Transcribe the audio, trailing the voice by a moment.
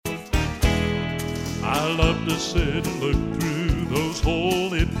I love to sit and look through those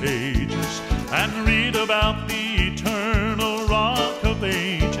holy pages and read about the eternal Rock of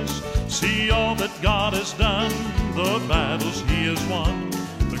Ages. See all that God has done, the battles He has won,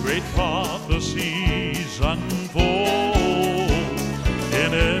 the great prophecies unfold.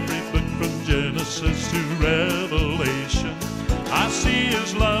 In every book from Genesis to Revelation, I see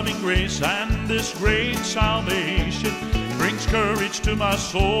His loving grace and this great salvation. Brings courage to my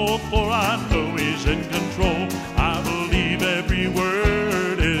soul, for I know He's in control. I believe every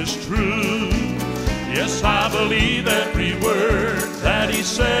word is true. Yes, I believe every word that He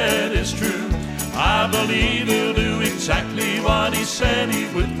said is true. I believe He'll do exactly what He said He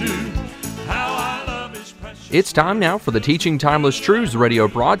would do. How I love His precious... It's time now for the Teaching Timeless Truths radio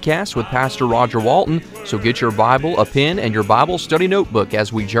broadcast with Pastor Roger Walton. So get your Bible, a pen, and your Bible study notebook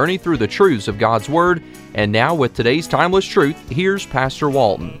as we journey through the truths of God's Word. And now with today's Timeless Truth, here's Pastor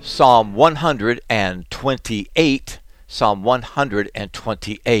Walton. Psalm 128, Psalm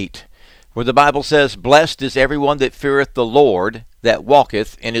 128, where the Bible says, "Blessed is everyone that feareth the Lord, that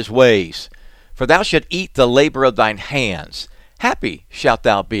walketh in His ways. For thou shalt eat the labor of thine hands. Happy shalt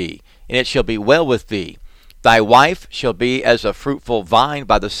thou be, and it shall be well with thee. Thy wife shall be as a fruitful vine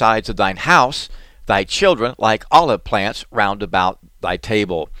by the sides of thine house, thy children like olive plants round about thy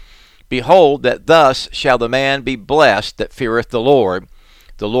table. Behold, that thus shall the man be blessed that feareth the Lord.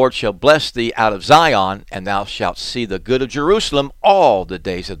 The Lord shall bless thee out of Zion, and thou shalt see the good of Jerusalem all the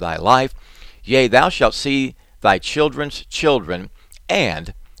days of thy life. Yea, thou shalt see thy children's children,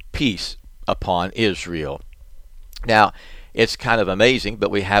 and peace upon Israel." Now, it's kind of amazing,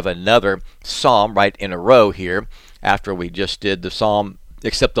 but we have another psalm right in a row here after we just did the psalm,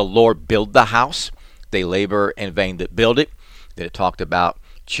 "Except the Lord build the house, they labor in vain that build it." That it talked about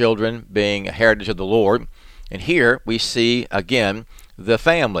children being a heritage of the Lord. And here we see again the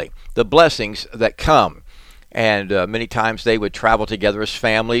family, the blessings that come. And many times they would travel together as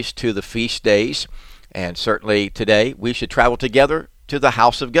families to the feast days. And certainly today we should travel together to the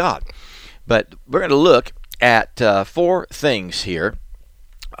house of God. But we're going to look at four things here: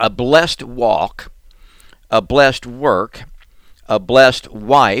 a blessed walk, a blessed work, a blessed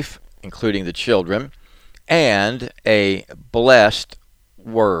wife, including the children, and a blessed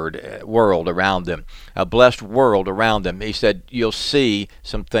world around them. A blessed world around them. He said you'll see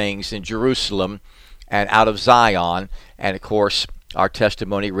some things in Jerusalem and out of Zion, and of course our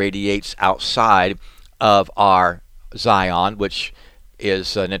testimony radiates outside of our Zion, which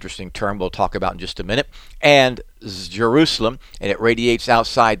is an interesting term we'll talk about in just a minute, and Jerusalem, and it radiates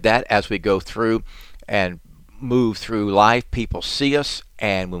outside that as we go through and move through life. People see us,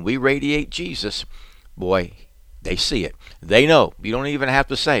 and when we radiate Jesus, boy, they see it. They know. You don't even have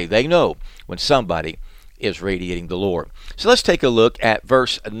to say. They know when somebody is radiating the Lord. So let's take a look at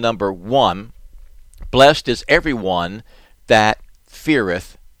verse number 1. "Blessed is everyone that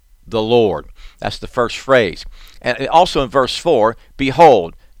feareth the Lord." That's the first phrase. And also in verse 4,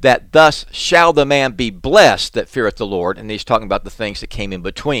 "Behold, that thus shall the man be blessed that feareth the Lord." And he's talking about the things that came in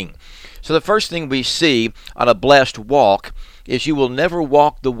between. So the first thing we see on a blessed walk is you will never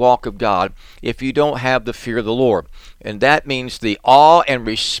walk the walk of God if you don't have the fear of the Lord. And that means the awe and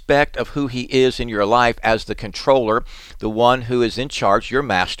respect of who He is in your life as the controller, the one who is in charge, your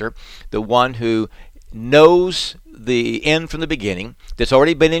master, the one who knows the end from the beginning, that's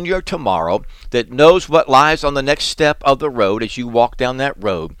already been in your tomorrow, that knows what lies on the next step of the road as you walk down that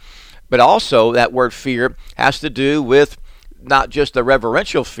road. But also that word fear has to do with not just a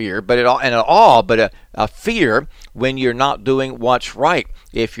reverential fear, but a fear when you're not doing what's right.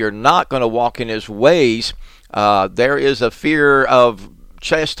 If you're not going to walk in His ways, there is a fear of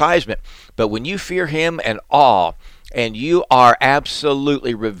chastisement. But when you fear Him and awe, and you are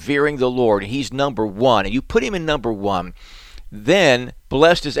absolutely revering the Lord, He's number one, and you put Him in number one, then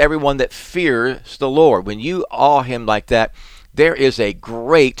blessed is everyone that fears the Lord. When you awe Him like that, there is a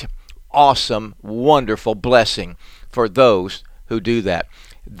great, awesome, wonderful blessing for those who do that.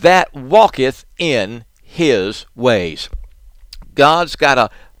 That walketh in His ways. God's got a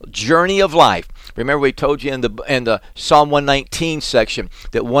journey of life. Remember we told you in the Psalm 119 section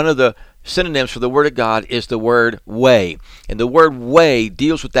that one of the synonyms for the Word of God is the word way. And the word way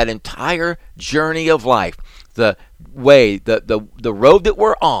deals with that entire journey of life. The way, the road that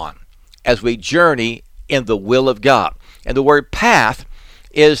we're on as we journey in the will of God. And the word path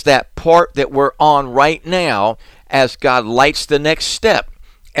is that part that we're on right now as God lights the next step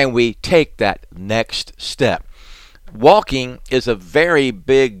and we take that next step. Walking is a very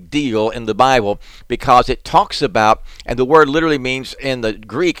big deal in the Bible because it talks about, and the word literally means in the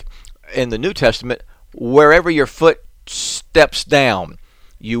Greek, in the New Testament, wherever your foot steps down.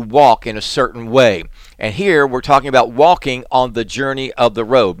 you walk in a certain way. And here we're talking about walking on the journey of the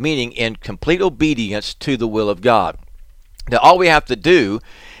road, meaning in complete obedience to the will of God. Now, all we have to do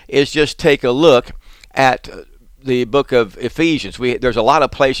is just take a look at the book of Ephesians. There's a lot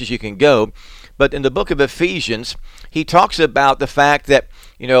of places you can go, but in the book of Ephesians, he talks about the fact that,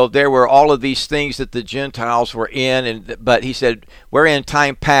 there were all of these things that the Gentiles were in, but he said, wherein in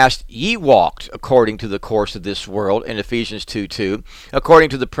time past ye walked according to the course of this world, in Ephesians 2:2, according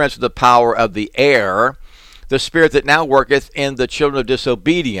to the prince of the power of the air, the spirit that now worketh in the children of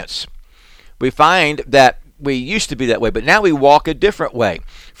disobedience. We find that we used to be that way, but now we walk a different way.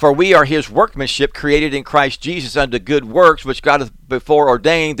 For we are his workmanship, created in Christ Jesus unto good works, which God hath before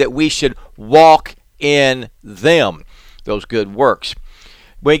ordained that we should walk in them, those good works.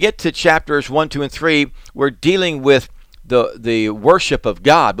 When we get to chapters 1, 2, and 3, we're dealing with the worship of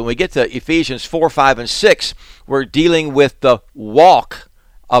God. When we get to Ephesians 4, 5, and 6, we're dealing with the walk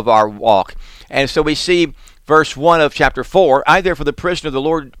of our walk. And so we see verse 1 of chapter 4, I therefore the prisoner of the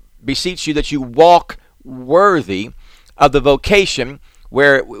Lord beseech you that you walk worthy of the vocation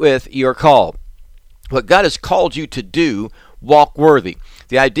wherewith you are called. What God has called you to do, walk worthy.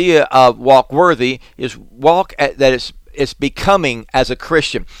 The idea of walk worthy is walk that it's becoming as a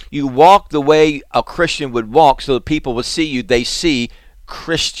Christian. You walk the way a Christian would walk so that people will see you. They see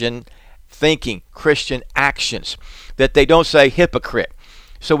Christian thinking, Christian actions, that they don't say hypocrite.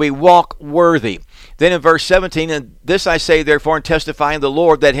 So we walk worthy. Then in verse 17, and this I say therefore and testify in the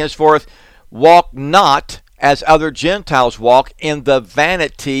Lord, that henceforth walk not as other Gentiles walk in the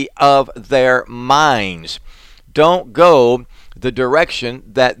vanity of their minds. Don't go the direction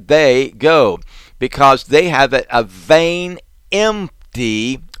that they go, because they have a vain,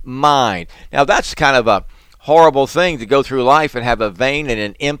 empty mind. Now that's kind of a horrible thing, to go through life and have a vain and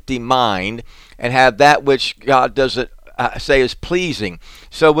an empty mind and have that which God doesn't say is pleasing.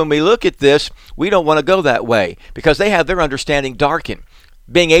 So when we look at this, we don't want to go that way, because they have their understanding darkened,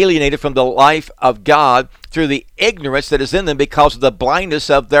 being alienated from the life of God through the ignorance that is in them because of the blindness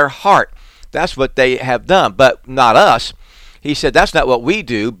of their heart. That's what they have done, but not us. He said, that's not what we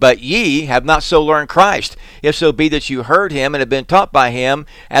do, but ye have not so learned Christ. If so be that you heard him and have been taught by him,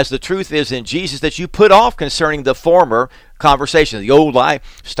 as the truth is in Jesus, that you put off concerning the former conversation, the old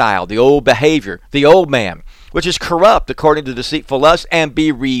lifestyle, the old behavior, the old man, which is corrupt according to deceitful lust, and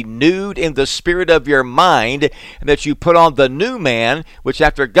be renewed in the spirit of your mind, and that you put on the new man, which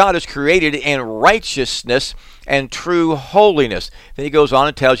after God is created in righteousness and true holiness. Then he goes on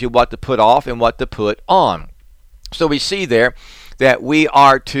and tells you what to put off and what to put on. So we see there that we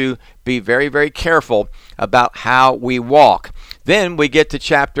are to be very, very careful about how we walk. Then we get to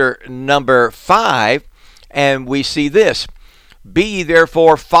chapter number 5, and we see this. Be ye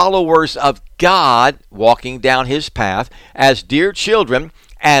therefore followers of God, walking down his path, as dear children,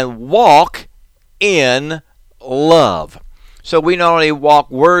 and walk in love. So we not only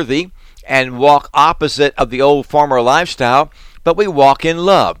walk worthy and walk opposite of the old former lifestyle, but we walk in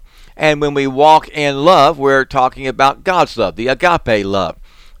love. And when we walk in love, we're talking about God's love, the agape love,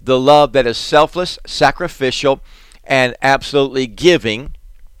 the love that is selfless, sacrificial, and absolutely giving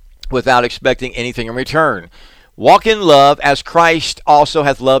without expecting anything in return. Walk in love as Christ also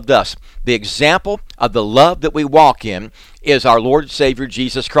hath loved us. The example of the love that we walk in is our Lord and Savior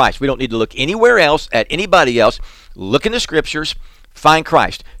Jesus Christ. We don't need to look anywhere else at anybody else. Look in the Scriptures, find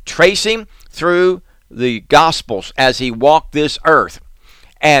Christ. Trace him through the Gospels as he walked this earth,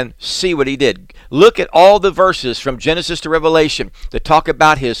 and see what he did. Look at all the verses from Genesis to Revelation that talk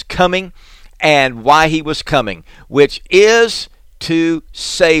about his coming and why he was coming, which is to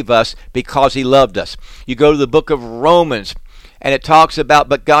save us because he loved us. You go to the book of Romans, and it talks about,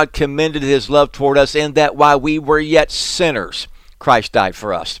 but God commended his love toward us in that while we were yet sinners, Christ died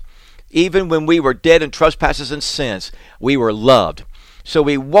for us. Even when we were dead in trespasses and sins, we were loved. So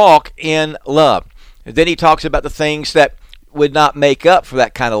we walk in love. And then he talks about the things that would not make up for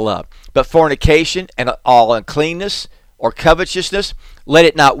that kind of love. But fornication and all uncleanness or covetousness, let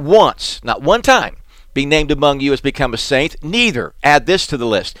it not once, not one time, be named among you as become a saint. Neither, add this to the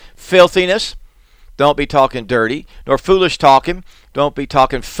list, filthiness, don't be talking dirty, nor foolish talking, don't be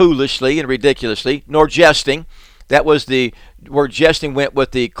talking foolishly and ridiculously, nor jesting. That was the word jesting went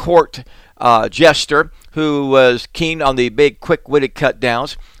with the court jester who was keen on the big quick-witted cut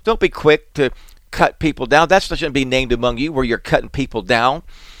downs. Don't be quick to cut people down. That's not going to be named among you where you're cutting people down.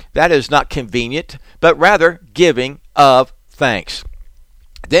 That is not convenient, but rather giving of thanks.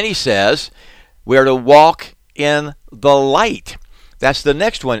 Then he says we are to walk in the light. That's the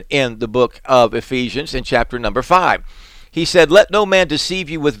next one in the book of Ephesians in chapter number 5. He said, let no man deceive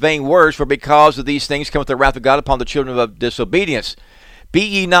you with vain words, for because of these things cometh the wrath of God upon the children of disobedience. Be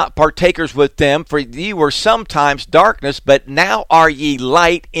ye not partakers with them, for ye were sometimes darkness, but now are ye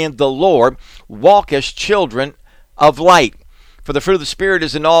light in the Lord. Walk as children of light. For the fruit of the Spirit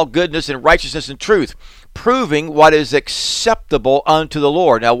is in all goodness and righteousness and truth, proving what is acceptable unto the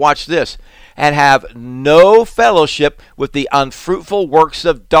Lord. Now watch this. And have no fellowship with the unfruitful works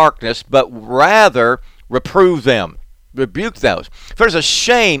of darkness, but rather reprove them. Rebuke those. For it is a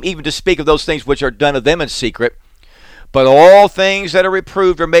shame even to speak of those things which are done of them in secret. But all things that are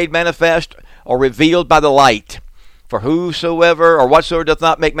reproved are made manifest or revealed by the light. For whosoever or whatsoever doth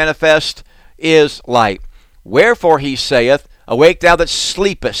not make manifest is light. Wherefore he saith, Awake thou that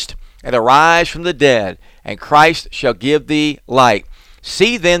sleepest, and arise from the dead, and Christ shall give thee light.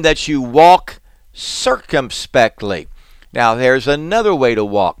 See then that you walk circumspectly. Now there's another way to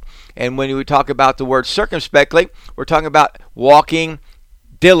walk. And when we talk about the word circumspectly, we're talking about walking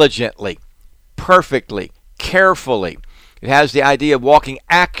diligently, perfectly, carefully. It has the idea of walking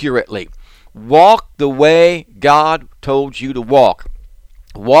accurately. Walk the way God told you to walk.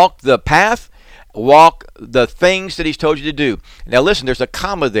 Walk the path. Walk the things that he's told you to do. Now listen, there's a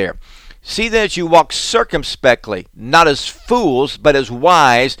comma there. See that you walk circumspectly, not as fools, but as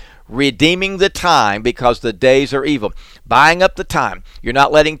wise, redeeming the time because the days are evil. Buying up the time. You're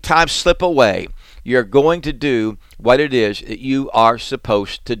not letting time slip away. You're going to do what it is that you are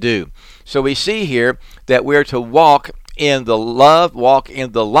supposed to do. So we see here that we're to walk in the love, walk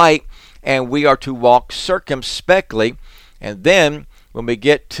in the light, and we are to walk circumspectly. And then when we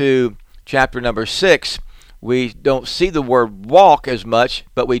get to chapter number 6, we don't see the word walk as much,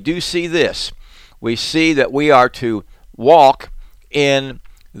 but we do see this. We see that we are to walk in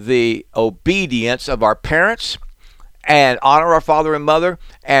the obedience of our parents and honor our father and mother,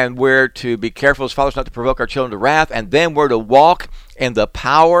 and we're to be careful as fathers not to provoke our children to wrath, and then we're to walk in the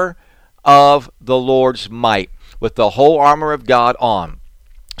power of the Lord's might with the whole armor of God on.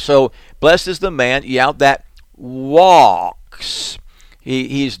 So blessed is the man, that walks.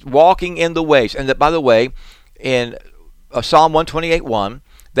 He's walking in the ways. And that, by the way, in Psalm 128:1,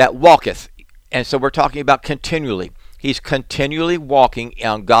 that walketh. And so we're talking about continually. He's continually walking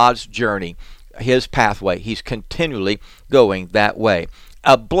on God's journey, his pathway. He's continually going that way.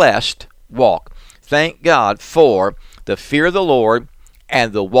 A blessed walk. Thank God for the fear of the Lord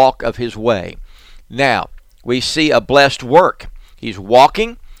and the walk of his way. Now, we see a blessed work. He's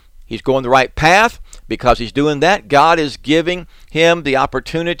walking. He's going the right path. Because he's doing that, God is giving him the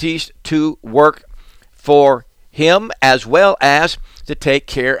opportunities to work for him as well as to take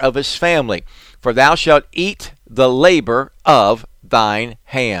care of his family. For thou shalt eat the labor of thine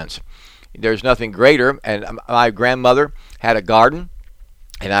hands. There's nothing greater. And my grandmother had a garden.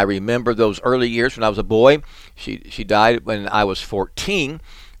 And I remember those early years when I was a boy. She died when I was 14.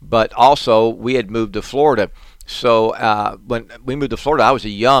 But also, we had moved to Florida. So when we moved to Florida, I was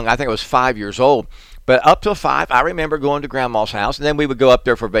I think I was 5 years old. But up till 5, I remember going to Grandma's house, and then we would go up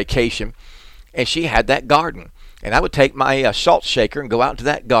there for vacation, and she had that garden. And I would take my salt shaker and go out into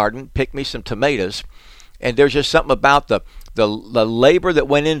that garden, pick me some tomatoes, and there's just something about the labor that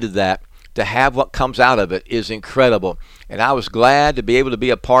went into that to have what comes out of it is incredible. And I was glad to be able to be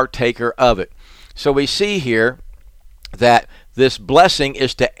a partaker of it. So we see here that this blessing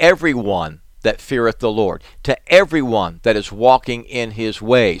is to everyone that feareth the Lord, to everyone that is walking in his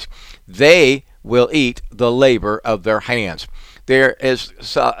ways. They will eat the labor of their hands. There's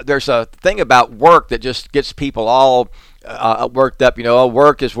a thing about work that just gets people all worked up.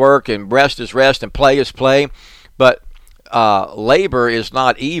 Work is work and rest is rest and play is play. But labor is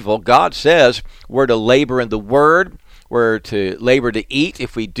not evil. God says we're to labor in the Word. We're to labor to eat.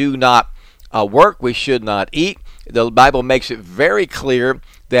 If we do not work, we should not eat. The Bible makes it very clear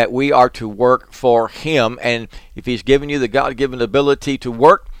that we are to work for him. And if he's given you the God-given ability to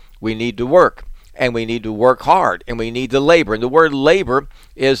work, we need to work. And we need to work hard, and we need to labor. And the word labor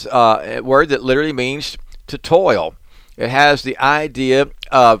is a word that literally means to toil. It has the idea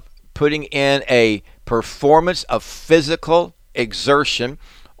of putting in a performance of physical exertion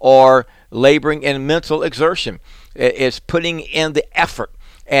or laboring in mental exertion. It's putting in the effort.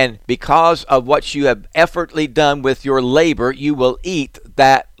 And because of what you have effortly done with your labor, you will eat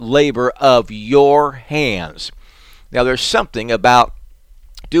that labor of your hands. Now, there's something about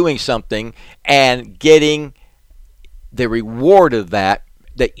doing something and getting the reward of that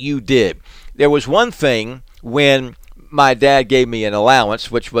you did. There was one thing when my dad gave me an allowance,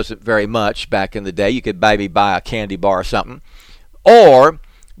 which wasn't very much back in the day. You could maybe buy a candy bar or something. Or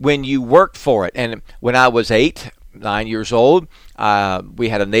when you worked for it. And when I was 9 years old, we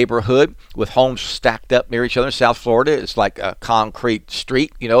had a neighborhood with homes stacked up near each other in South Florida. It's like a concrete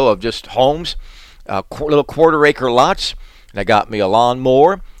street, of just homes, little quarter-acre lots. and I got me a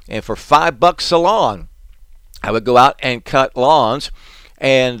lawnmower, and for $5 a lawn, I would go out and cut lawns.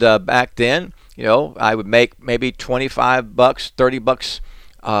 And back then, I would make maybe $25, $30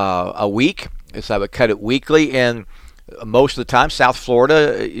 a week, so I would cut it weekly. And most of the time, South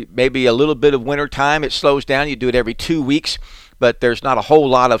Florida, maybe a little bit of winter time, it slows down. You do it every 2 weeks, but there's not a whole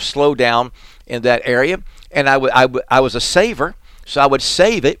lot of slowdown in that area. And I was a saver, so I would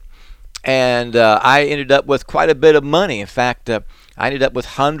save it, and I ended up with quite a bit of money. In fact, I ended up with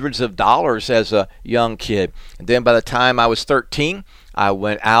hundreds of dollars as a young kid. And then by the time I was 13, I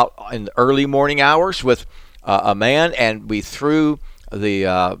went out in the early morning hours with a man, and we threw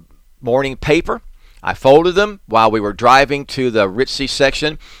the morning paper. I folded them while we were driving to the ritzy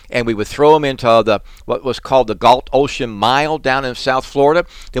section, and we would throw them into what was called the Galt Ocean Mile down in South Florida.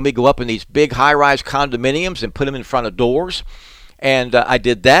 Then we go up in these big high-rise condominiums and put them in front of doors. And I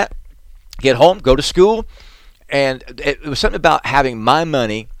did that, get home, go to school, and it was something about having my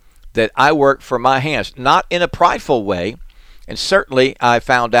money that I worked for my hands, not in a prideful way. And certainly I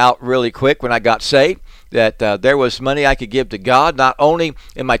found out really quick when I got saved that there was money I could give to God, not only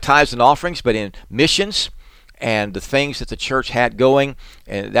in my tithes and offerings, but in missions and the things that the church had going.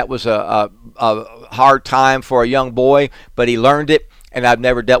 And that was a hard time for a young boy, but he learned it, and I've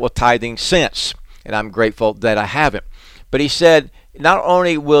never dealt with tithing since. And I'm grateful that I haven't. But he said, not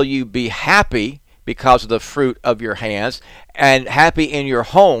only will you be happy because of the fruit of your hands and happy in your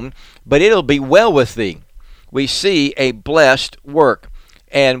home, but it'll be well with thee. We see a blessed work.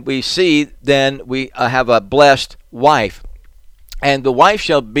 And we see then we have a blessed wife. And the wife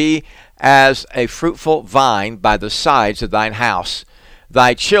shall be as a fruitful vine by the sides of thine house,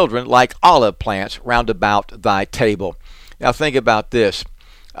 thy children like olive plants round about thy table. Now think about this.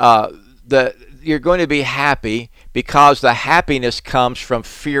 You're going to be happy because the happiness comes from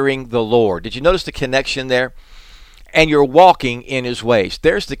fearing the Lord. Did you notice the connection there? And you're walking in his ways.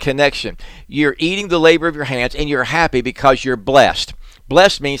 There's the connection. You're eating the labor of your hands, and you're happy because you're blessed.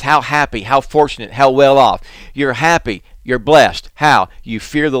 Blessed means how happy, how fortunate, how well off. You're happy. You're blessed. How? You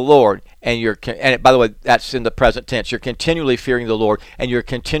fear the Lord, and by the way, that's in the present tense. You're continually fearing the Lord, and you're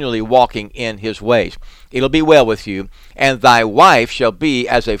continually walking in his ways. It'll be well with you, and thy wife shall be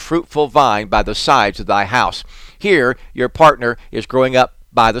as a fruitful vine by the sides of thy house. Here, your partner is growing up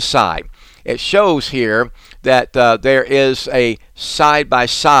by the side. It shows here that there is a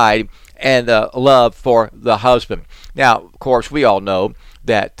side-by-side and love for the husband. Now, of course, we all know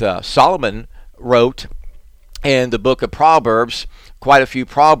that Solomon wrote in the book of Proverbs quite a few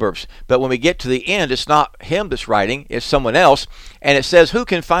Proverbs. But when we get to the end, it's not him that's writing, it's someone else. And it says, who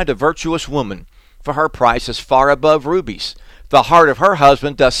can find a virtuous woman? For her price is far above rubies. The heart of her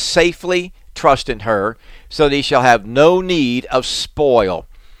husband doth safely trust in her, so that he shall have no need of spoil.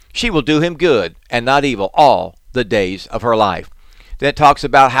 She will do him good and not evil all the days of her life. Then it talks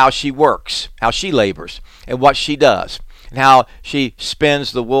about how she works, how she labors, and what she does, and how she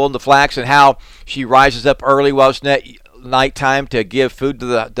spins the wool and the flax, and how she rises up early while it's nighttime to give food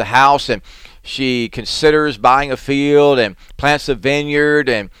to the house, and she considers buying a field and plants a vineyard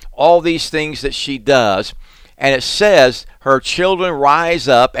and all these things that she does. And it says her children rise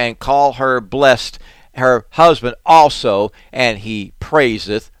up and call her blessed, her husband also, and he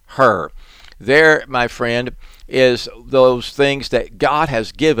praiseth her. There, my friend, is those things that God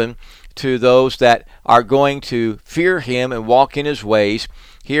has given to those that are going to fear him and walk in his ways.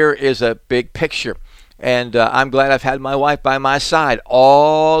 Here is a big picture. And I'm glad I've had my wife by my side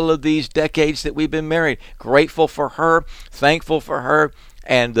all of these decades that we've been married. Grateful for her, thankful for her,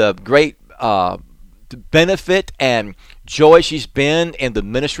 and the great benefit and joy she's been in the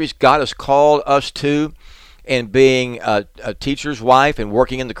ministries God has called us to, in being a teacher's wife and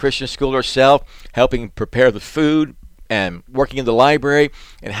working in the Christian school herself, helping prepare the food and working in the library,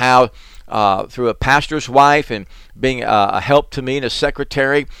 and how through a pastor's wife and being a help to me and a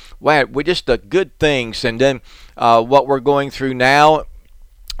secretary. Wow, we're just good things. And then what we're going through now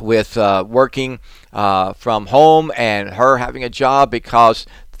with working from home and her having a job because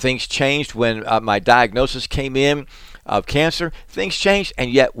things changed when my diagnosis came in of cancer. Things changed,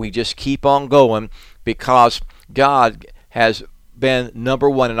 and yet we just keep on going because God has been number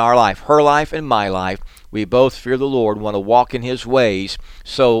one in our life, her life and my life. We both fear the Lord, want to walk in his ways,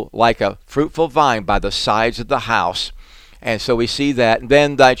 so like a fruitful vine by the sides of the house. And so we see that. And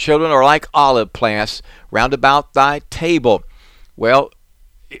then thy children are like olive plants round about thy table. Well,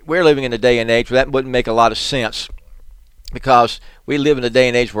 we're living in a day and age where that wouldn't make a lot of sense, because we live in a day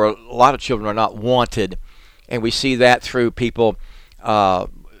and age where a lot of children are not wanted. And we see that through people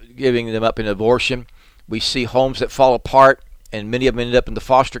giving them up in abortion. We see homes that fall apart, and many of them end up in the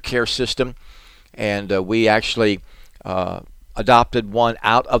foster care system. And we actually adopted one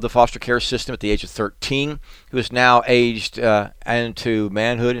out of the foster care system at the age of 13, who is now aged into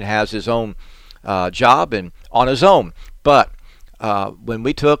manhood and has his own job and on his own. But when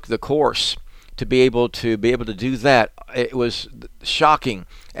we took the course to be able to do that, it was shocking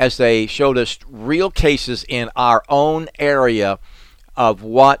as they showed us real cases in our own area of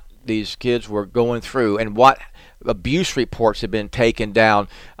what these kids were going through and what abuse reports had been taken down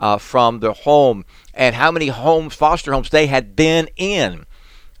from their home, and how many foster homes they had been in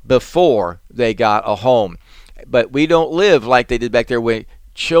before they got a home. But we don't live like they did back there, where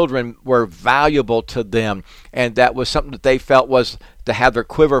children were valuable to them, and that was something that they felt was to have their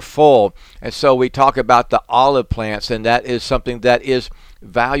quiver full. And so we talk about the olive plants, and that is something that is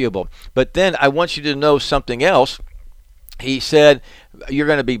valuable. But then I want you to know something else. He said, you're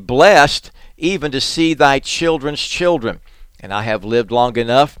going to be blessed even to see thy children's children. And I have lived long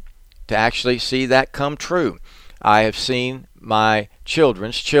enough to actually see that come true. I have seen my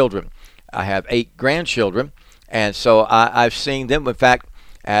children's children. I have 8 grandchildren, and so I've seen them. In fact,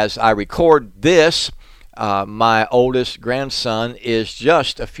 as I record this, my oldest grandson is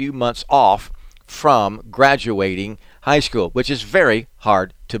just a few months off from graduating high school, which is very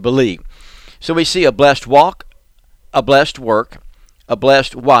hard to believe. So we see a blessed walk, a blessed work, a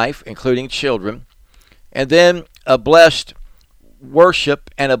blessed wife, including children, and then a blessed worship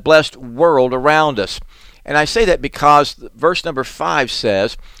and a blessed world around us. And I say that because verse number 5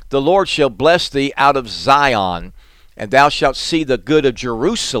 says, the Lord shall bless thee out of Zion, and thou shalt see the good of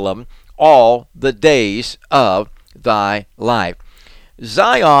Jerusalem all the days of thy life.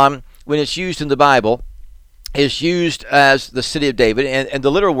 Zion, when it's used in the Bible, is used as the city of David, and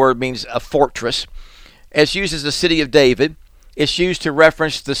the literal word means a fortress. It's used as the city of David. It's used to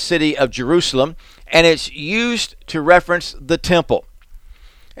reference the city of Jerusalem, and it's used to reference the temple.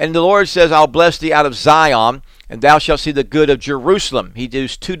 And the Lord says, I'll bless thee out of Zion, and thou shalt see the good of Jerusalem. He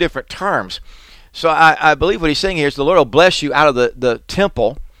used 2 different terms. So I believe what he's saying here is the Lord will bless you out of the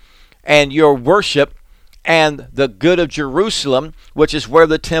temple and your worship and the good of Jerusalem, which is where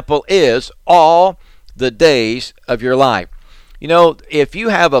the temple is, all the days of your life. You know, if you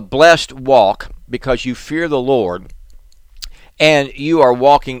have a blessed walk because you fear the Lord and you are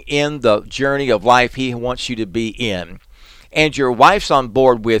walking in the journey of life He wants you to be in, and your wife's on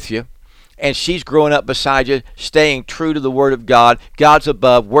board with you, and she's growing up beside you, staying true to the Word of God, God's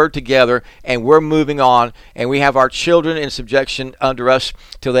above, we're together, and we're moving on, and we have our children in subjection under us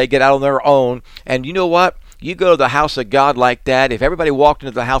till they get out on their own. And you know what? You go to the house of God like that, if everybody walked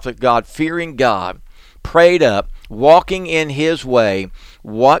into the house of God fearing God, prayed up, walking in His way,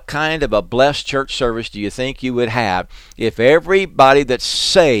 what kind of a blessed church service do you think you would have if everybody that's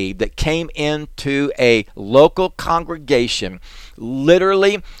saved that came into a local congregation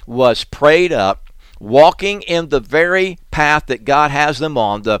literally was prayed up, walking in the very path that God has them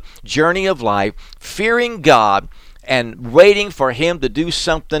on, the journey of life, fearing God and waiting for Him to do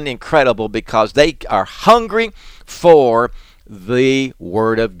something incredible because they are hungry for the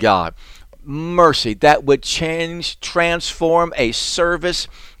Word of God. Mercy, that would transform a service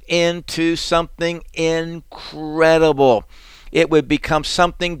into something incredible. It would become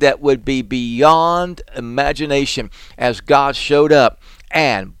something that would be beyond imagination as God showed up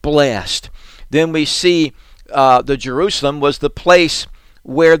and blessed. Then we see the Jerusalem was the place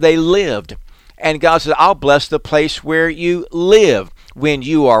where they lived. And God said, I'll bless the place where you live when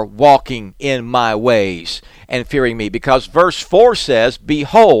you are walking in my ways and fearing me. Because verse 4 says,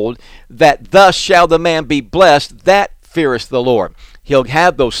 behold, that thus shall the man be blessed that feareth the Lord. He'll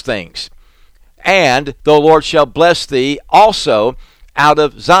have those things. And the Lord shall bless thee also out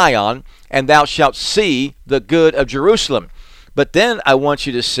of Zion, and thou shalt see the good of Jerusalem. But then I want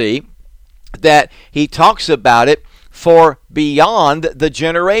you to see that he talks about it for beyond the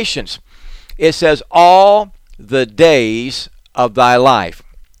generations. It says, all the days of thy life.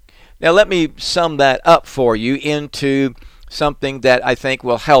 Now let me sum that up for you into something that I think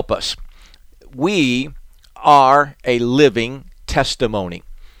will help us. We are a living testimony.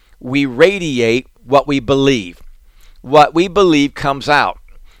 We radiate what we believe. What we believe comes out.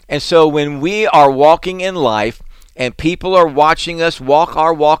 And so when we are walking in life and people are watching us walk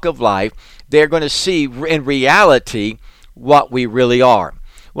our walk of life, they're going to see in reality what we really are.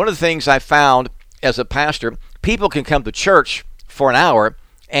 One of the things I found as a pastor, people can come to church for an hour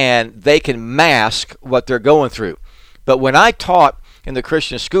and they can mask what they're going through. But when I taught in the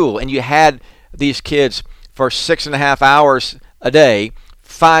Christian school and you had these kids for 6.5 hours a day,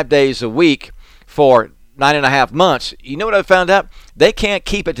 5 days a week for 9.5 months, you know what I found out? They can't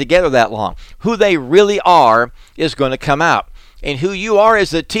keep it together that long. Who they really are is going to come out. And who you are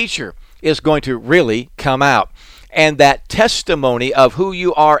as a teacher is going to really come out. And that testimony of who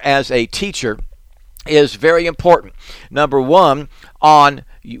you are as a teacher is very important. Number one, on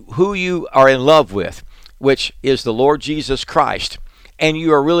who you are in love with, which is the Lord Jesus Christ. And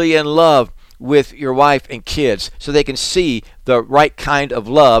you are really in love with your wife and kids, so they can see the right kind of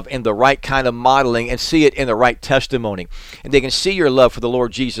love and the right kind of modeling and see it in the right testimony. And they can see your love for the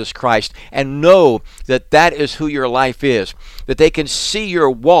Lord Jesus Christ and know that that is who your life is. That they can see your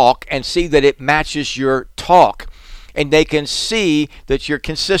walk and see that it matches your talk. And they can see that you're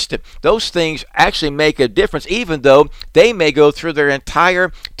consistent. Those things actually make a difference, even though they may go through their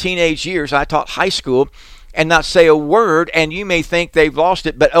entire teenage years. I taught high school, and not say a word, and you may think they've lost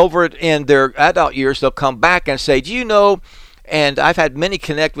it, but over in their adult years, they'll come back and say, do you know, and I've had many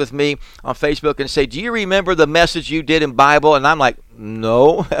connect with me on Facebook and say, do you remember the message you did in Bible? And I'm like,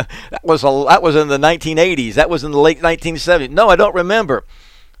 no, that was in the 1980s. That was in the late 1970s. No, I don't remember.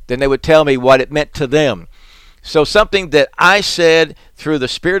 Then they would tell me what it meant to them. So something that I said through the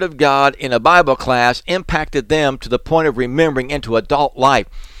Spirit of God in a Bible class impacted them to the point of remembering into adult life.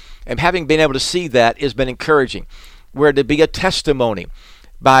 And having been able to see that has been encouraging. We're to be a testimony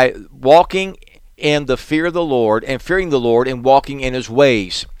by walking in the fear of the Lord and fearing the Lord and walking in His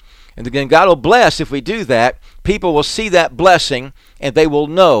ways. And again, God will bless if we do that. People will see that blessing and they will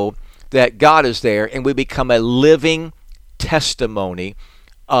know that God is there, and we become a living testimony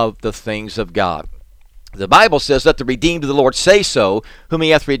of the things of God. The Bible says, let the redeemed of the Lord say so, whom He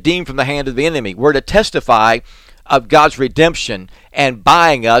hath redeemed from the hand of the enemy. We're to testify of God's redemption and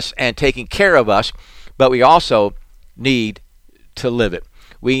buying us and taking care of us, but we also need to live it.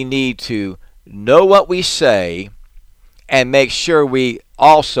 We need to know what we say and make sure we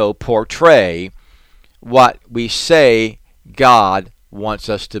also portray what we say God wants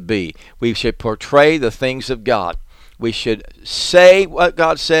us to be. We should portray the things of God. We should say what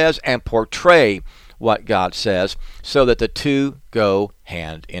God says and portray what God says so that the two go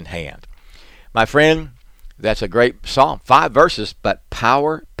hand in hand. My friend, that's a great psalm, 5 verses, but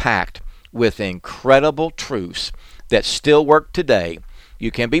power-packed with incredible truths that still work today.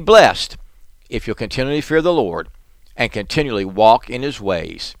 You can be blessed if you'll continually fear the Lord and continually walk in His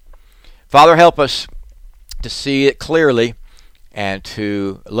ways. Father, help us to see it clearly and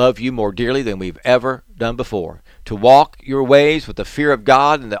to love You more dearly than we've ever done before. To walk Your ways with the fear of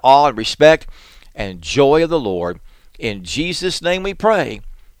God and the awe and respect and joy of the Lord. In Jesus' name we pray.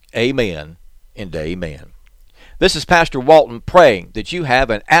 Amen and amen. This is Pastor Walton praying that you have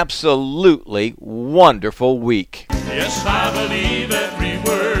an absolutely wonderful week. Yes, I believe every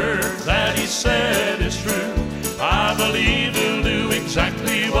word that He said is true. I believe He'll do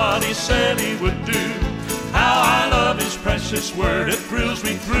exactly what He said He would do. How I love His precious word, it thrills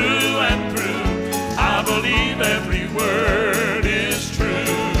me through and through. I believe every word is true.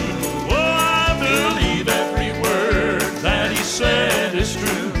 Oh, I believe every word that He said is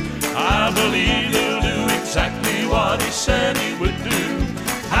true. I believe He'll do exactly what He said He would do.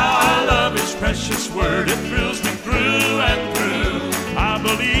 How I love His precious word, it thrills me through and through. I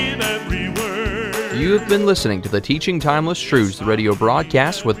believe every word. You have been listening to the Teaching Timeless Truths radio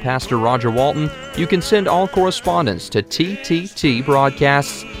broadcast with Pastor Roger Walton. You can send all correspondence to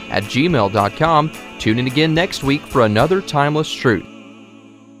tttbroadcasts@gmail.com. Tune in again next week for another Timeless Truth.